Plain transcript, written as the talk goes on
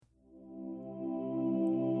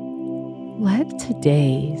Let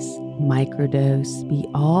today's microdose be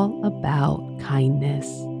all about kindness.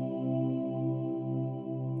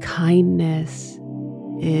 Kindness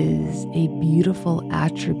is a beautiful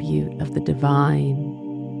attribute of the divine,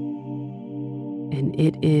 and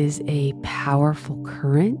it is a powerful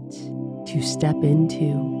current to step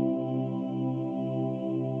into.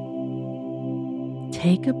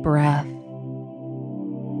 Take a breath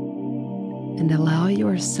and allow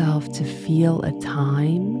yourself to feel a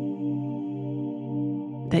time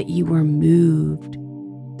that you were moved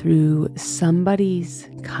through somebody's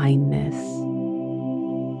kindness.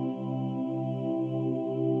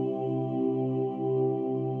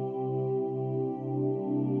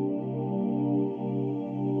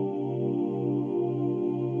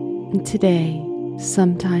 And today,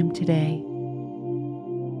 sometime today,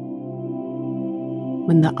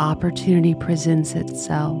 when the opportunity presents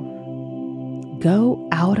itself, go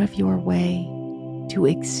out of your way to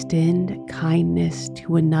extend kindness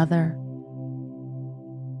to another.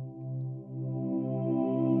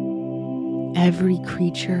 Every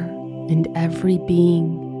creature and every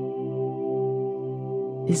being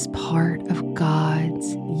is part of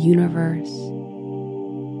God's universe.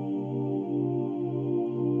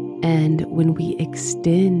 And when we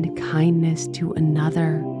extend kindness to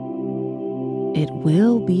another, it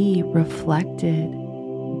will be reflected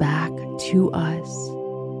back to us.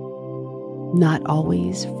 Not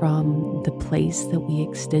always from the place that we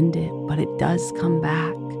extend it, but it does come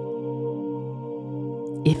back.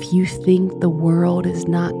 If you think the world is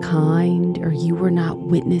not kind or you are not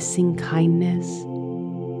witnessing kindness,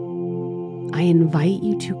 I invite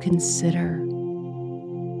you to consider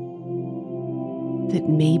that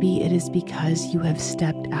maybe it is because you have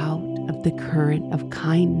stepped out of the current of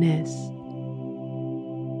kindness.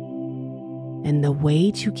 And the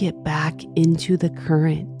way to get back into the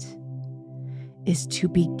current is to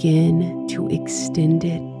begin to extend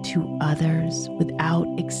it to others without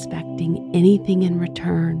expecting anything in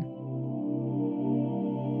return.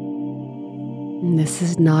 And this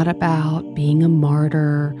is not about being a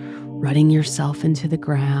martyr, running yourself into the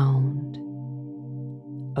ground,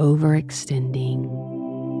 overextending.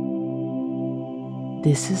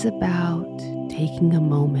 This is about taking a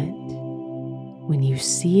moment when you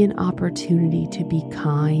see an opportunity to be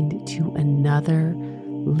kind to another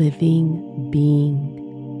living being,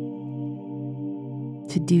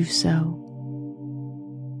 to do so.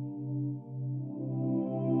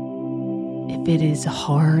 If it is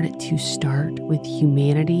hard to start with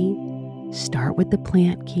humanity, start with the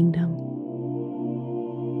plant kingdom.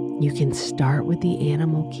 You can start with the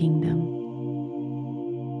animal kingdom.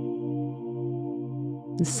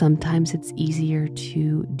 And sometimes it's easier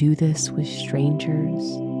to do this with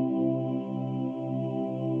strangers.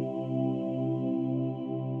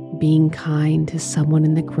 Being kind to someone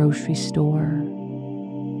in the grocery store,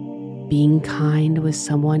 being kind with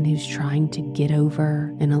someone who's trying to get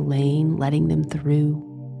over in a lane, letting them through.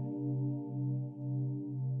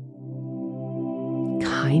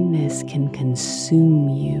 Kindness can consume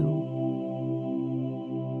you.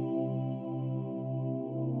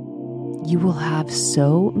 You will have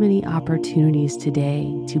so many opportunities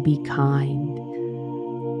today to be kind.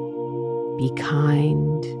 Be kind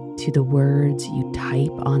to the words you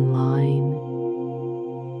type online.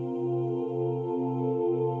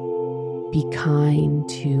 Be kind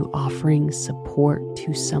to offering support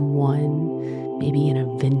to someone, maybe in a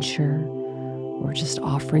venture, or just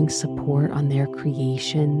offering support on their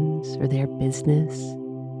creations or their business.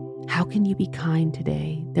 How can you be kind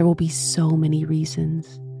today? There will be so many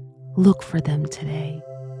reasons. Look for them today.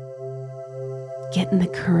 Get in the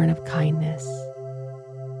current of kindness,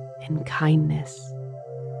 and kindness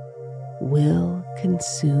will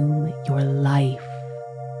consume your life.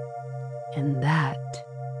 And that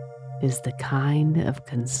is the kind of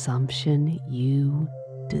consumption you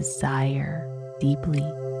desire deeply.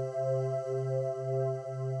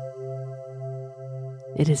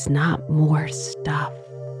 It is not more stuff.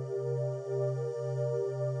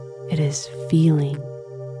 It is feeling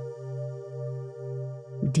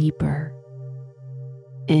deeper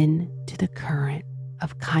into the current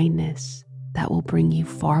of kindness that will bring you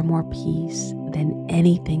far more peace than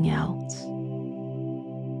anything else.